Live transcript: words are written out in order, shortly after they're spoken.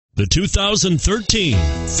The 2013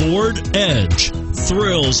 Ford Edge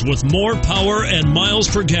thrills with more power and miles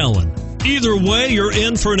per gallon. Either way, you're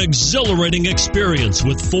in for an exhilarating experience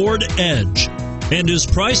with Ford Edge and is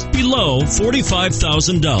priced below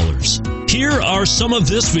 $45,000. Here are some of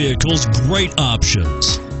this vehicle's great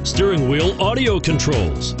options: steering wheel audio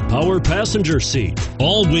controls, power passenger seat,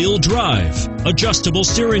 all-wheel drive, adjustable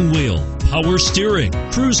steering wheel, power steering,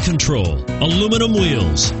 cruise control, aluminum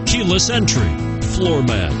wheels, keyless entry, floor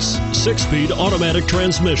mats, 6-speed automatic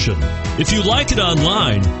transmission. If you like it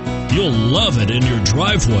online, you'll love it in your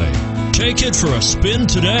driveway. Take it for a spin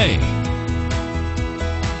today.